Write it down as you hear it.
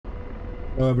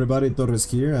Hello everybody, Torres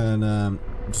here, and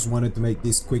just wanted to make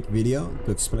this quick video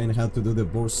to explain how to do the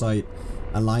Boresight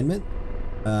alignment.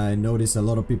 I noticed a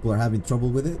lot of people are having trouble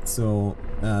with it, so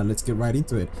let's get right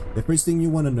into it. The first thing you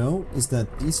want to know is that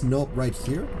this knob right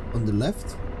here on the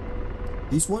left,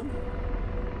 this one,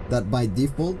 that by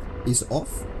default is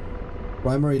off,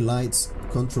 primary lights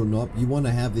control knob, you want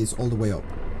to have this all the way up.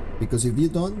 Because if you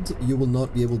don't, you will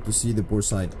not be able to see the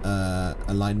Boresight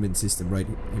alignment system right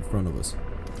in front of us.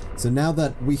 So now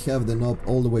that we have the knob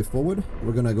all the way forward,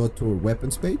 we're gonna go to our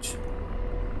weapons page,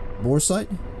 Boresight,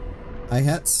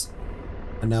 AH-64D,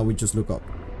 and now we just look up.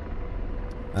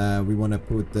 We want to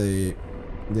put the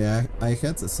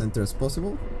AH-64D as center as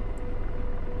possible.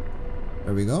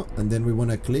 There we go, and then we want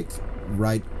to click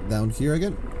right down here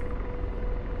again.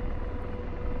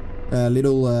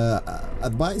 Little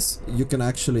advice: you can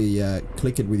actually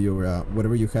click it with your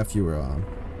whatever you have your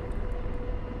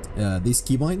this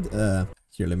keybind.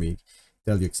 Here, let me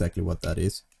tell you exactly what that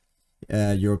is.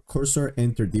 Your cursor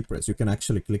enter depress. You can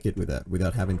actually click it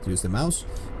without having to use the mouse,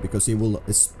 because it will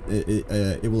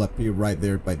appear right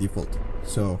there by default.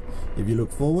 So if you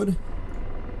look forward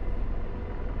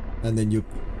and then you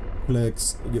click,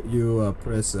 you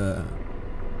press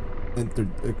enter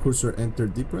cursor enter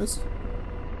depress,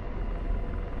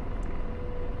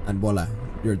 and voila,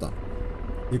 you're done.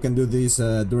 You can do this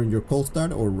during your cold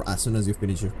start or as soon as you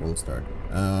finish your cold start.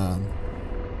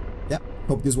 Yeah,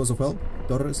 hope this was of help.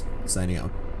 Torres, signing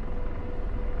out.